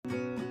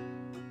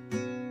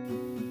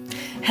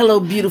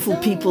Hello, beautiful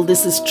people.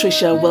 This is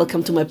Trisha.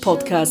 Welcome to my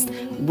podcast,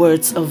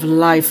 Words of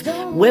Life,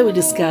 where we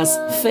discuss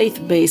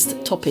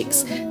faith-based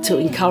topics to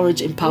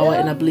encourage, empower,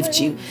 and uplift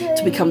you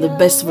to become the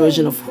best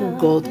version of who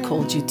God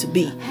called you to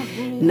be.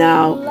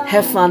 Now,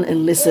 have fun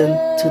and listen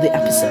to the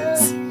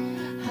episodes.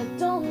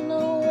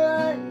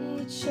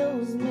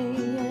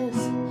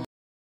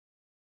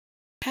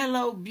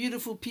 Hello,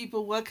 beautiful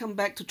people. Welcome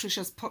back to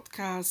Trisha's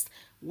podcast,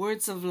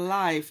 Words of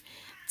Life.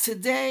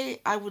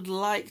 Today, I would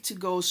like to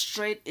go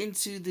straight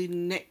into the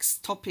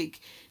next topic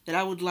that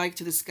I would like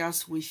to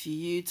discuss with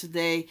you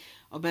today,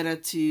 or better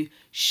to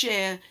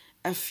share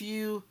a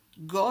few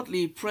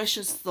godly,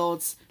 precious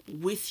thoughts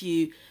with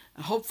you.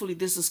 Hopefully,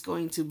 this is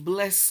going to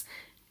bless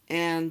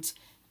and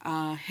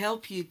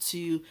help you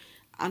to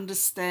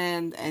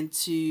understand and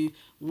to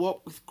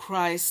walk with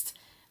Christ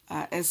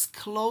as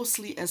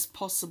closely as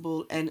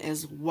possible and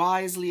as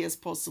wisely as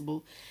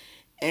possible,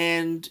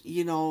 and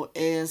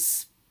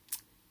as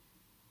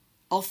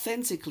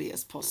authentically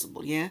as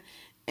possible,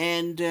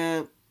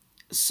 and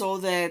so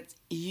that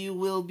you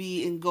will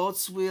be in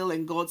God's will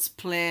and God's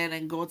plan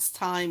and God's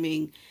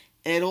timing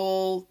at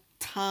all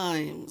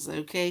times.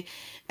 Okay,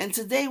 and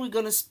today we're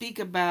going to speak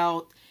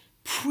about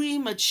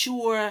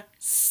premature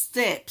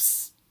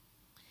steps.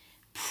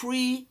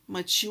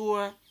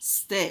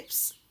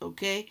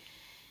 Okay,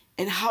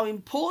 and how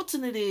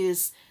important it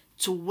is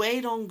to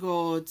wait on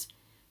God,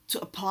 to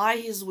apply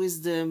His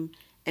wisdom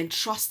and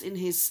trust in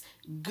His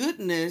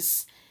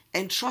goodness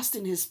and trust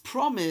in His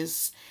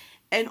promise,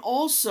 and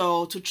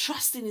also to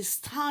trust in His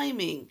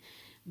timing.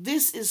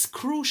 This is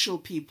crucial,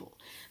 people.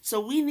 So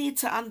we need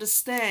to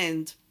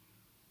understand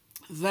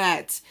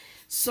that.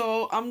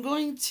 So I'm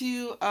going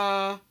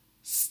to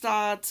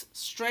start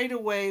straight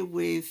away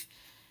with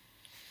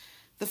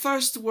the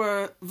first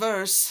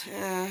verse,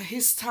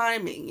 His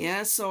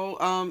timing.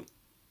 So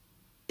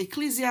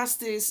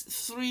Ecclesiastes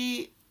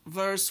 3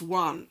 verse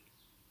 1.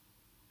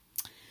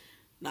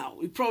 Now,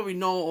 we probably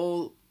know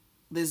all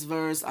this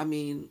verse. I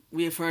mean,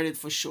 we have heard it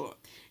for sure.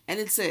 And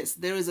it says,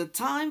 there is a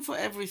time for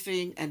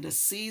everything and a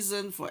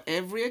season for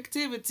every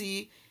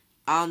activity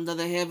under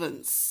the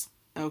heavens.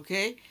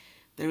 Okay?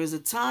 There is a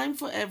time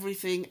for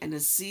everything and a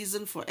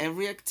season for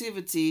every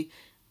activity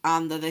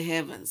under the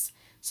heavens.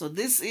 So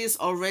this is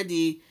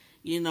already,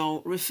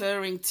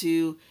 referring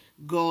to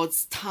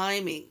God's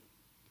timing.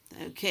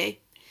 Okay?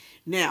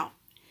 Now,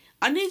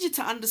 I need you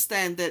to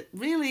understand that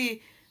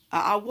really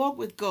our walk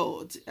with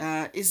God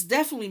is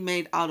definitely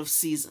made out of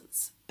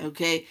seasons,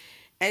 okay?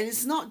 And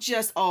it's not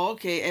just,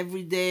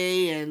 every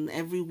day and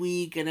every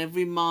week and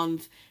every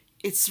month.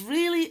 It's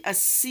really a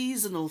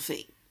seasonal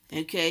thing,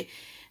 okay?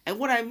 And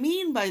what I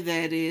mean by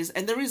that is,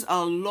 and there is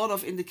a lot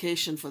of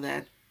indication for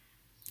that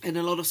and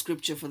a lot of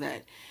scripture for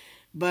that,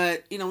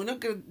 but, we're not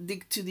going to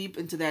dig too deep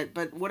into that.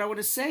 But what I want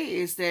to say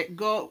is that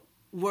God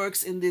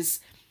works in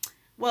this,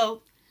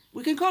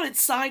 we can call it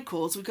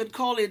cycles, we can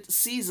call it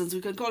seasons,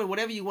 we can call it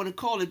whatever you want to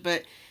call it,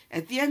 but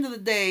at the end of the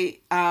day,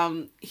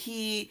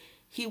 he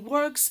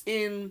works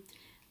in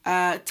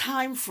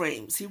time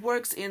frames. He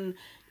works in,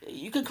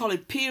 you can call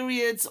it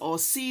periods or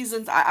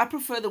seasons. I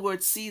prefer the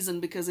word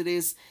season because it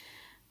is,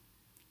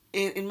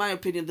 in my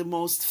opinion, the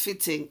most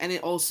fitting, and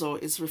it also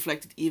is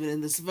reflected even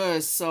in this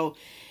verse. So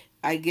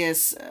I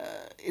guess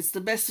it's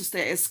the best to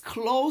stay as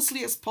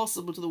closely as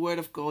possible to the Word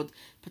of God,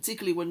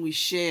 particularly when we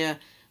share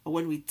or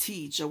when we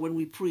teach or when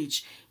we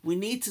preach. We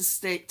need to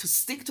stick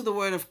to the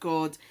Word of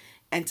God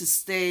and to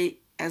stay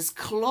as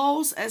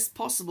close as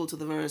possible to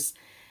the verse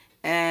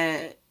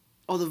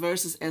or the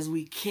verses as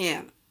we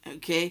can.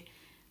 Okay,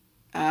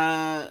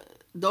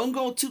 don't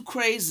go too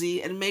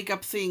crazy and make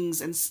up things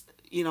and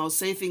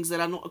say things that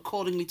are not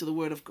accordingly to the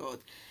Word of God.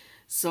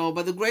 So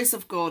by the grace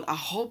of God, I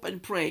hope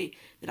and pray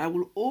that I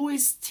will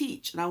always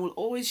teach and I will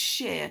always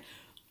share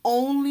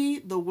only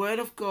the Word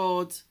of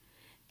God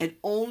and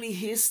only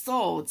His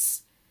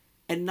thoughts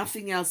and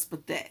nothing else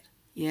but that.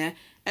 Yeah.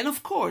 And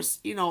of course,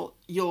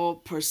 your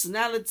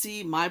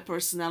personality, my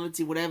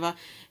personality, whatever,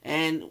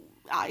 and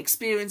our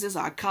experiences,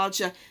 our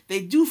culture,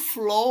 they do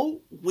flow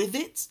with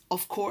it,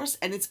 of course,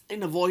 and it's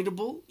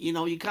unavoidable.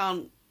 You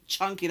can't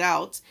chunk it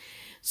out.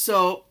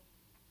 So,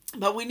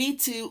 but we need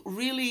to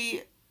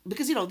really,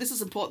 because, this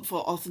is important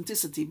for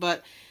authenticity,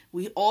 but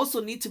we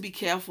also need to be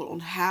careful on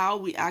how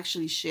we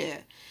actually share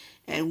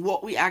and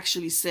what we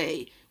actually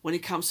say when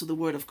it comes to the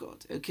Word of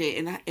God, okay,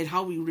 and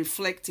how we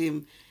reflect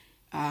Him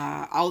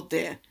out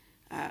there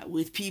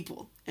with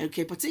people,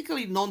 okay,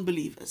 particularly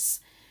non-believers,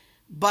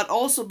 but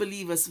also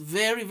believers.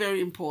 Very,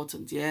 very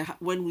important,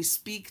 when we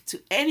speak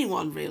to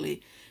anyone,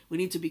 really, we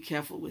need to be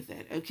careful with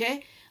that,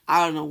 okay?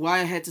 I don't know why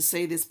I had to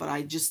say this, but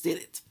I just did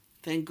it.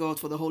 Thank God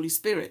for the Holy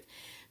Spirit.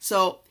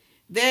 So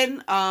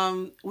then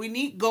we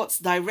need God's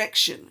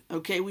direction,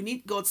 okay? We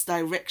need God's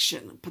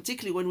direction,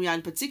 particularly when we are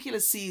in particular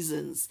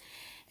seasons,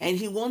 and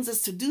He wants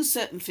us to do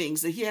certain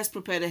things that He has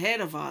prepared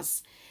ahead of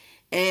us.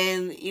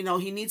 And,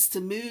 He needs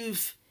to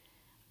move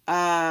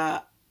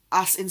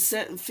us in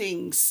certain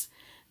things,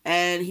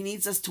 and He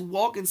needs us to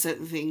walk in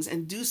certain things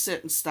and do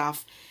certain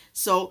stuff.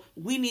 So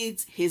we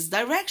need His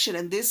direction.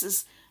 And this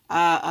is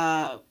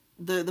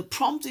the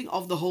prompting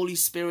of the Holy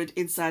Spirit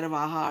inside of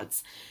our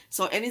hearts.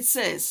 So, and it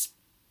says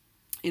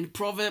in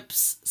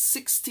Proverbs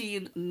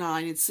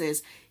 16:9, it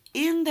says,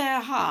 in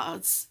their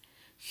hearts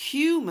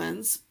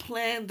humans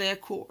plan their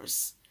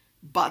course,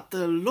 but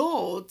the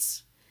Lord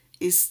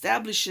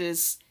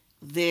establishes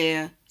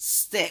their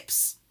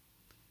steps.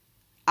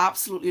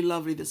 Absolutely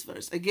lovely, this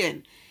verse.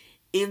 Again,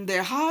 in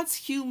their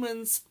hearts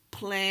humans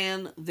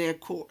plan their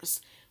course,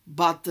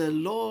 but the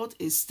Lord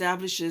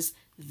establishes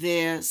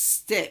their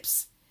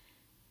steps.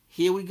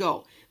 Here we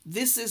go.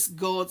 This is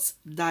God's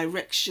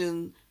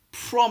direction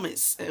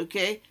promise,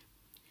 okay?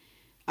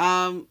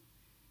 But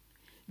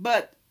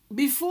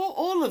before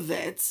all of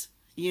that,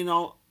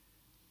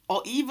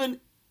 or even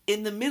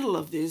in the middle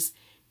of this,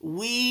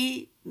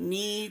 we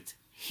need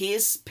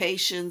his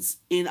patience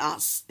in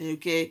us,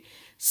 okay?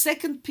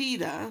 2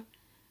 Peter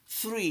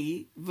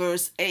 3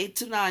 verse 8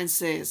 to 9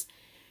 says,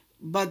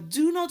 but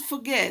do not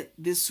forget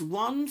this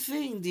one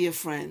thing, dear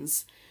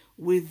friends.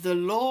 With the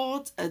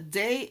Lord, a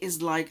day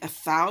is like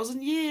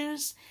 1,000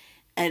 years,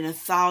 and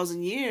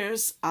 1,000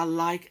 years are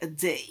like a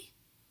day.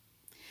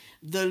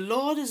 The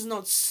Lord is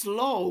not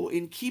slow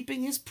in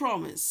keeping his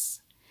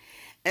promise,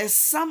 as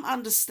some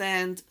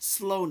understand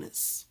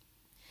slowness.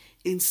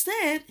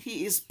 Instead,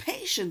 he is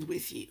patient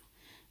with you,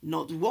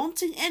 not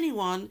wanting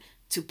anyone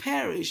to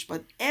perish,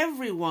 but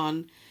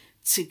everyone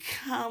to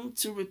come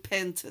to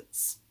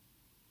repentance.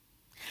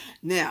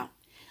 Now,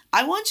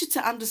 I want you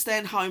to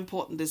understand how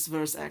important this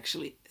verse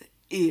actually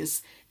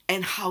is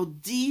and how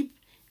deep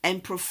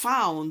and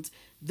profound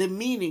the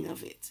meaning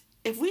of it.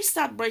 If we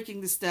start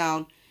breaking this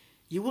down,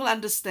 you will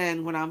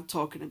understand what I'm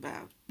talking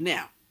about.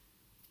 Now,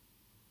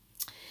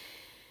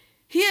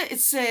 here it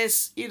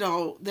says,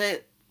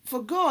 that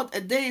for God, a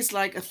day is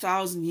like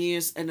 1,000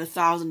 years and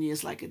 1,000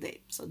 years like a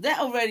day. So that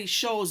already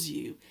shows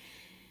you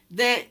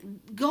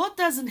that God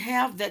doesn't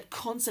have that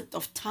concept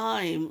of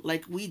time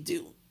like we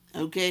do,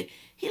 okay?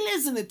 He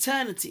lives in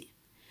eternity.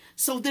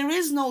 So there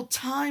is no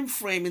time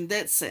frame in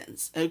that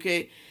sense,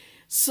 okay?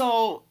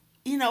 So,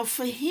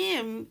 for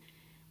him,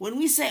 when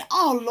we say,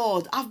 oh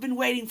Lord, I've been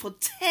waiting for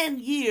 10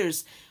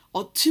 years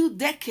or 2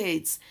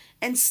 decades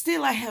and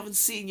still I haven't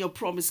seen your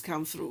promise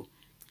come through.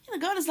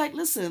 God is like,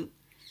 listen,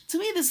 to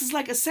me this is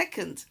like a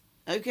second,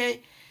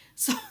 okay?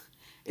 So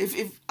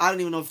if I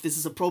don't even know if this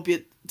is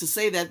appropriate to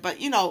say that, but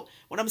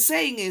what I'm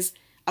saying is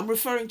I'm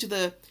referring to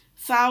the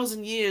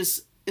 1,000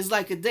 years is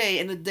like a day,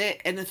 and a day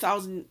and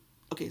 1,000.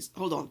 Okay,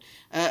 hold on.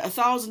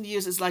 1,000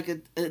 years is like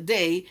a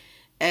day,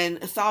 and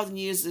 1,000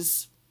 years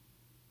is.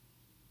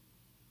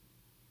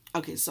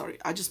 Okay, sorry,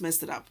 I just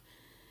messed it up.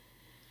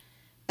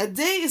 A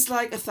day is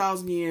like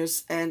 1,000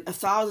 years, and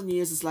 1,000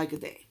 years is like a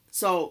day.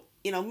 So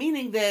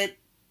meaning that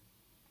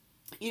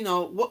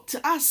what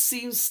to us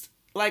seems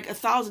like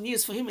 1,000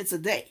 years, for him it's a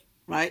day,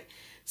 right?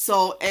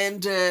 So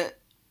and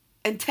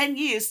 10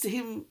 years to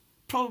him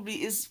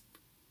probably is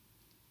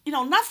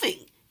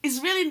nothing. It's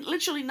really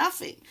literally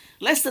nothing,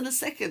 less than a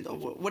second or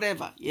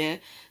whatever. Yeah.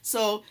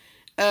 So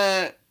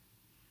and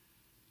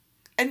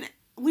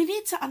we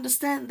need to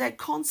understand that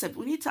concept.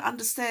 We need to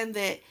understand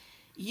that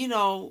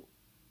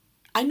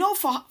I know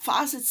for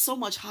us it's so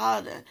much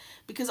harder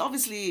because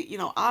obviously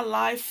our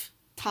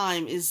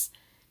lifetime is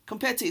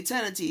compared to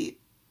eternity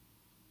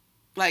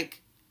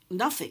like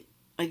nothing.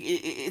 Like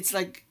it's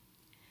like,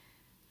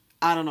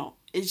 I don't know,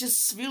 it's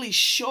just really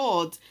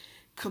short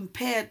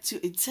compared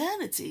to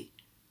eternity,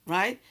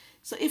 right?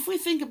 So if we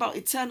think about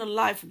eternal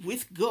life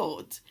with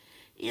God,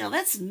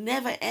 that's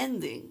never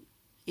ending.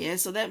 Yeah,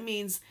 so that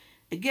means,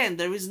 again,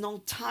 there is no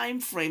time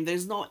frame,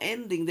 there's no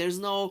ending, there's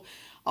no,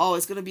 oh,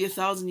 it's going to be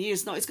 1,000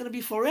 years. No, it's going to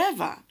be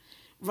forever,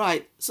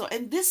 right? So,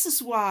 and this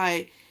is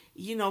why,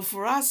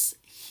 for us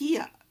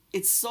here,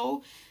 it's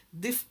so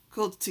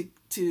difficult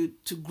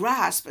to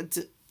grasp and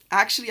to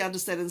actually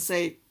understand and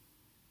say,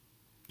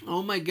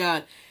 oh my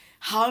God,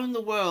 how in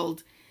the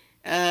world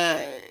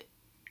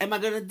am I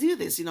going to do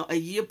this? A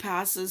year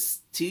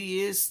passes, 2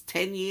 years,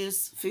 10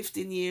 years,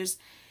 15 years.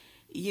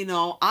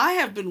 I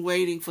have been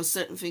waiting for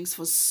certain things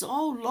for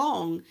so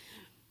long.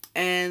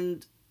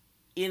 And,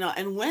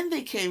 and when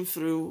they came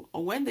through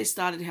or when they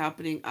started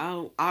happening,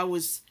 I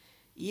was,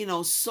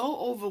 so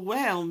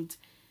overwhelmed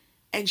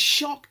and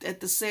shocked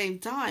at the same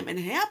time and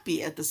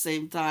happy at the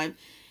same time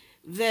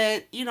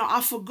that,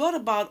 I forgot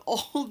about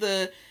all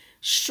the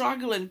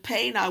struggle and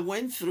pain I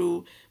went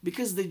through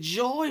because the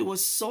joy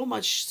was so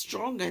much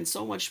stronger and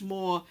so much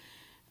more,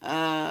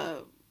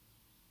 so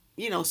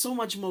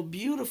much more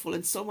beautiful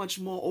and so much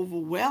more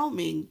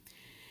overwhelming.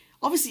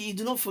 Obviously, you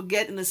do not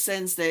forget in the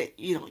sense that,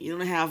 you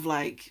don't have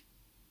like,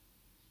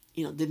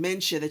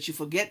 dementia that you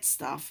forget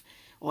stuff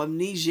or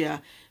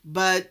amnesia,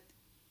 but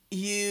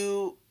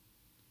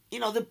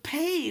the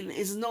pain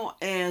is not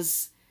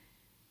as,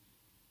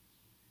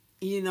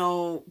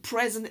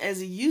 present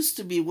as it used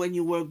to be when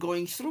you were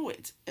going through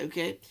it,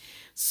 okay?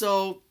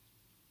 So,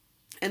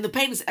 and the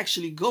pain is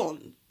actually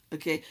gone,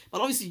 okay? But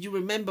obviously you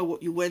remember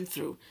what you went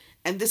through,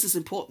 and this is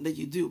important that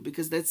you do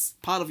because that's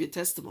part of your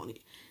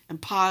testimony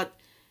and part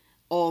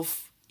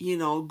of,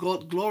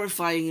 God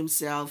glorifying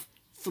himself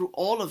through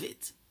all of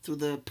it, through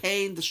the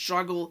pain, the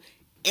struggle,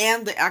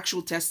 and the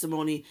actual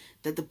testimony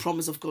that the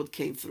promise of God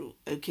came through.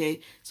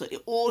 Okay? So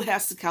it all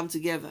has to come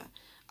together.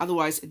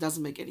 Otherwise, it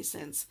doesn't make any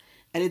sense.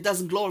 And it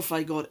doesn't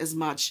glorify God as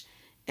much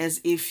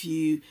as if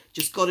you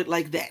just got it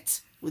like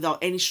that, without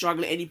any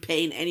struggle, any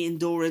pain, any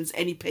endurance,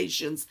 any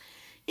patience.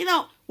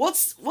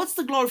 What's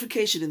the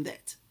glorification in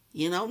that?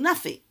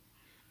 Nothing.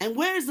 And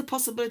where is the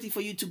possibility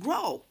for you to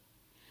grow?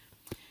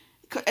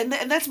 And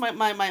that's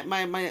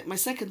my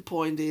second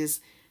point, is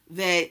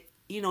that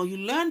you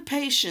learn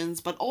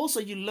patience, but also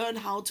you learn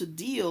how to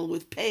deal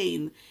with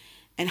pain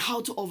and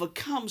how to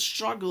overcome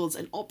struggles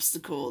and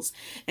obstacles,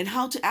 and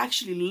how to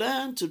actually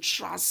learn to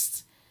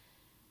trust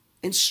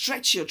and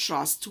stretch your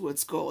trust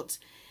towards God,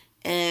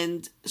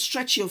 and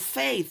stretch your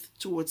faith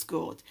towards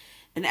God,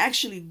 and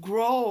actually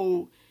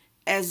grow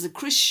as a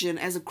Christian,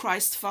 as a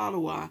Christ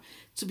follower,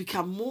 to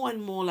become more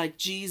and more like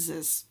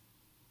Jesus,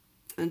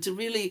 and to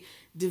really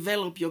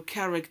develop your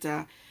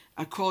character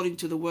according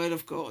to the Word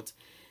of God.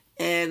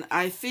 And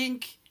I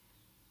think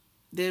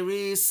there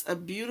is a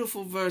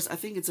beautiful verse, I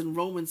think it's in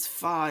Romans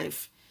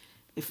 5,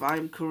 if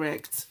I'm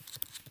correct.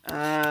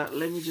 Let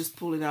me just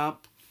pull it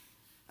up.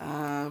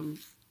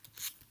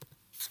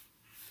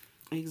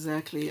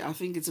 Exactly, I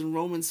think it's in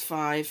Romans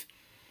 5.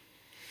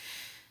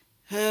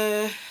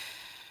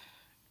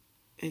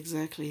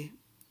 Exactly.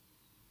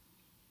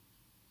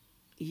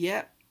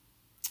 Yep.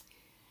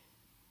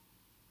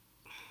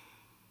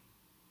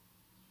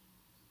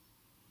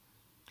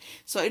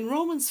 So in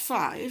Romans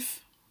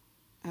 5,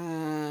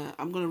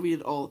 I'm going to read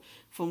it all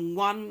from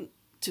 1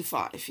 to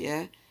 5,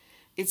 yeah?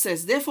 It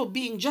says, "Therefore,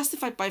 being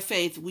justified by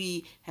faith,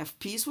 we have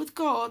peace with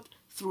God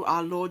through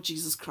our Lord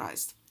Jesus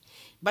Christ,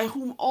 by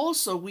whom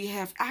also we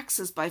have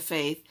access by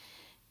faith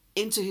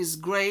into his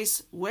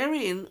grace,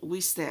 wherein we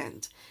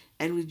stand,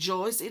 and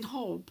rejoice in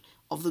hope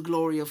of the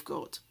glory of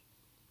God.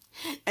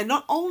 And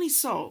not only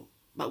so,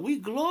 but we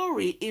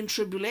glory in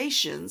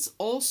tribulations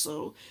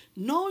also,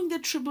 knowing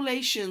that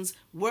tribulations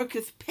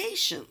worketh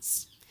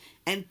patience,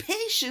 and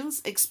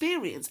patience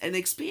experience, and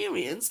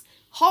experience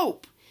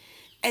hope.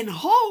 And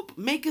hope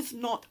maketh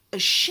not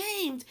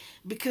ashamed,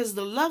 because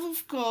the love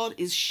of God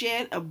is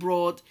shed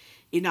abroad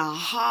in our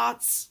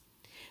hearts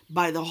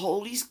by the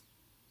Holy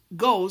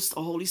Ghost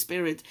or Holy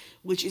Spirit,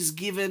 which is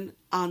given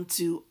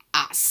unto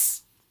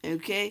us."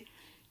 Okay?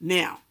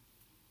 Now,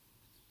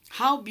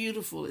 how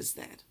beautiful is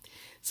that?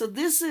 So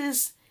this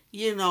is,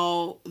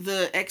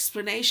 the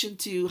explanation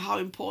to how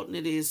important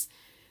it is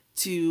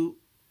to,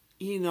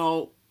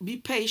 be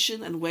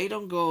patient and wait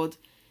on God.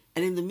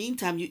 And in the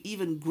meantime, you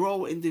even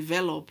grow and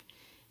develop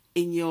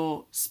in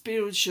your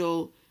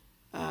spiritual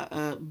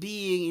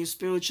being, your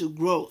spiritual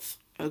growth.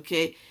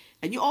 Okay?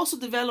 And you also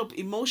develop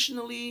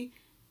emotionally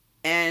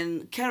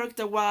and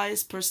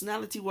character-wise,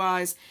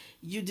 personality-wise.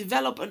 You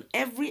develop in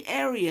every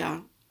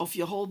area of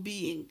your whole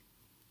being.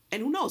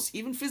 And who knows,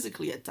 even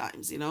physically at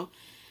times,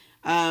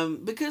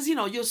 because,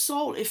 your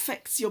soul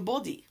affects your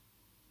body.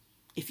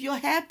 If you're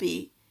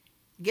happy,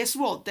 guess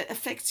what? That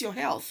affects your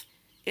health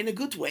in a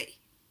good way,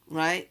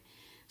 right?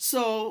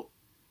 So,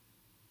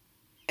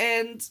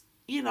 and,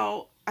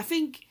 I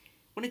think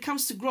when it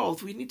comes to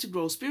growth, we need to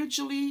grow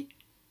spiritually,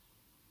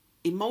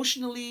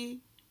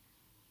 emotionally,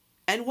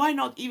 and why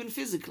not even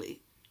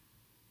physically?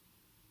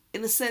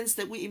 In the sense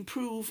that we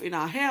improve in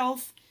our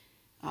health,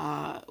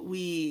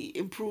 we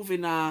improve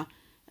in our,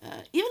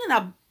 even in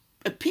our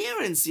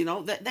appearance,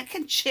 that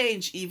can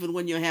change even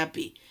when you're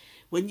happy,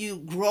 when you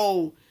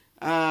grow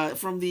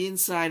from the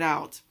inside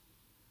out.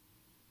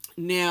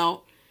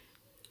 Now,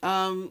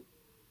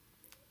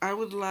 I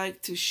would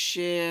like to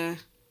share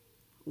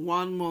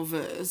one more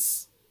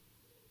verse,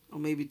 or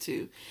maybe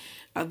two.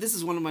 This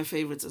is one of my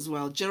favorites as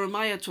well.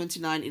 Jeremiah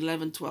 29,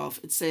 11, 12.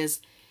 It says,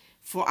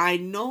 "For I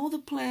know the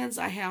plans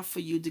I have for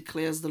you,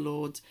 declares the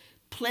Lord,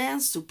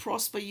 plans to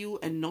prosper you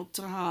and not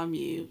to harm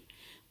you,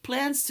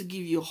 plans to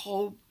give you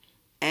hope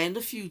and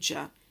a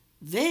future.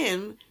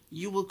 Then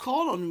you will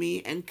call on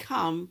me and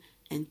come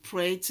and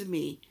pray to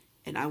me,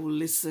 and I will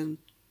listen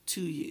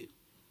to you."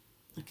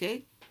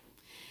 Okay?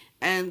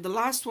 And the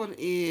last one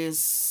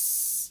is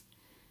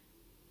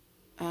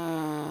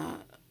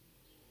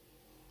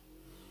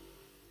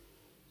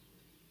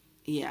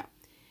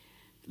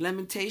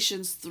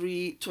Lamentations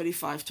 3,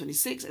 25,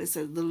 26. And it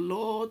says, "The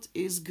Lord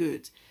is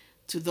good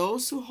to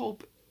those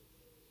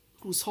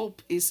whose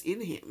hope is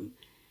in him.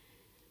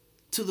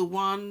 To the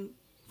one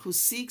who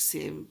seeks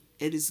him,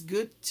 it is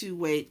good to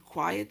wait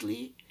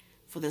quietly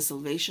for the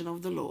salvation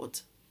of the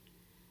Lord."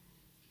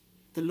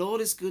 The Lord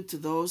is good to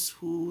those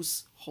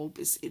whose hope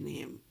is in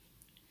him.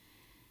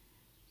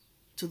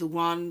 To the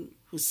one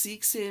who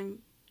seeks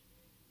him,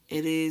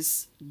 it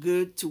is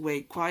good to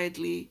wait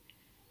quietly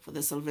for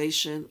the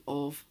salvation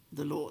of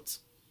the Lord.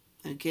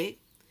 Okay?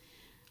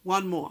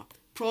 One more.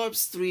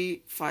 Proverbs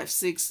 3, 5,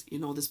 6. You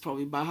know this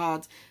probably by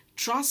heart.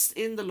 "Trust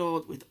in the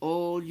Lord with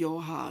all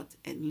your heart,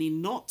 and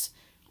lean not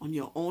on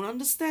your own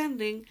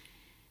understanding.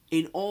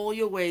 In all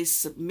your ways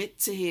submit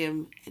to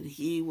him, and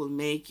he will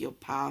make your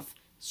path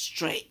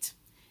straight."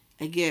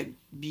 Again,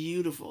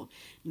 beautiful.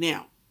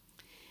 Now,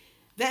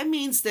 That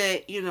means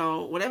that,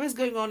 whatever's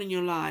going on in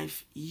your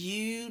life,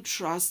 you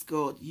trust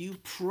God. You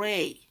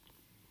pray.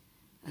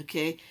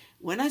 Okay?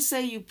 When I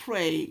say you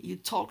pray, you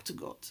talk to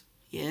God.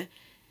 Yeah?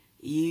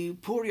 You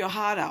pour your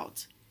heart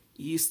out.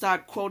 You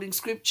start quoting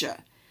scripture.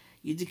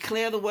 You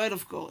declare the word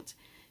of God.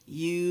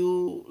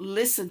 You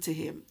listen to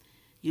him.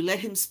 You let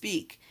him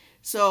speak.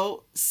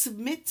 So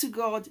submit to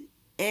God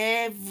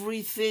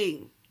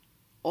everything,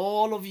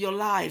 all of your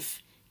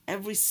life,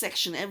 every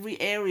section, every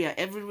area,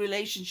 every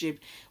relationship,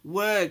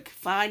 work,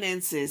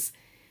 finances,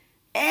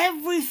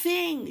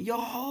 everything, your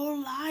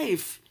whole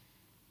life.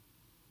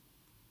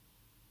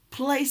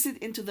 Place it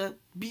into the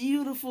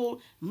beautiful,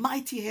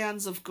 mighty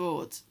hands of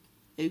God.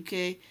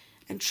 Okay?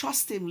 And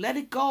trust him. Let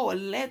it go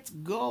and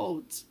let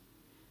God.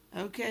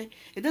 Okay?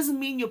 It doesn't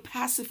mean you're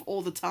passive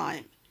all the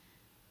time.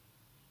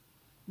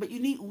 But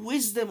you need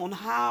wisdom on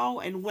how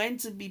and when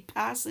to be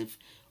passive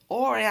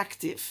or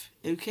active.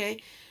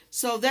 Okay?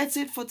 So that's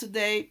it for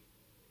today.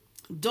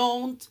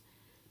 Don't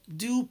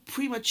do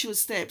premature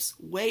steps.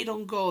 Wait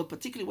on God,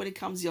 particularly when it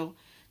comes to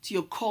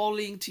your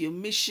calling, to your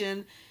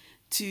mission,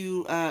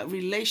 to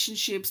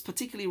relationships,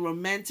 particularly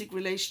romantic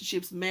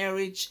relationships,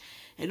 marriage,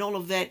 and all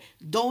of that.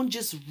 Don't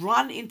just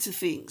run into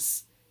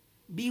things.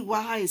 Be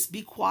wise,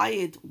 be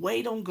quiet,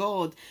 wait on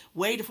God,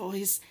 wait for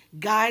his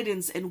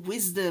guidance and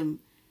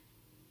wisdom,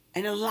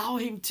 and allow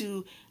him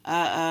to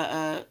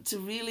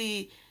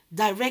really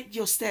direct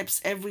your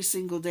steps every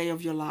single day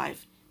of your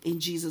life.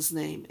 In Jesus'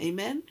 name,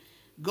 amen.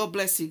 God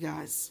bless you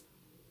guys.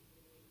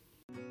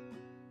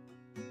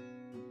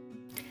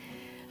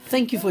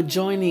 Thank you for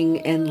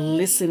joining and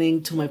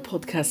listening to my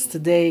podcast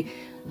today,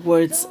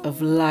 Words of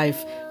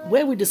Life,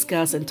 where we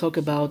discuss and talk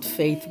about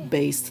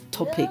faith-based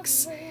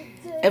topics.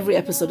 Every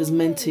episode is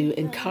meant to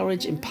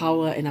encourage,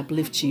 empower, and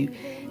uplift you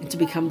and to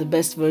become the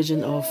best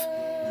version of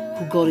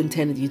who God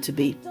intended you to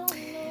be.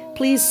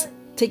 Please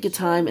take your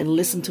time and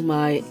listen to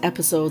my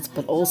episodes,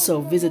 but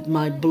also visit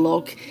my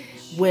blog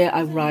where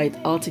I write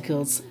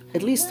articles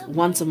at least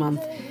once a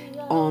month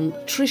on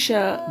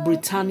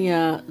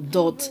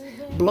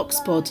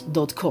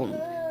trishabritannia.blogspot.com.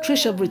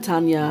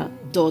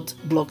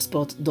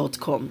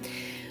 trishabritannia.blogspot.com.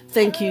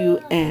 Thank you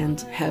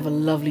and have a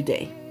lovely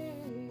day.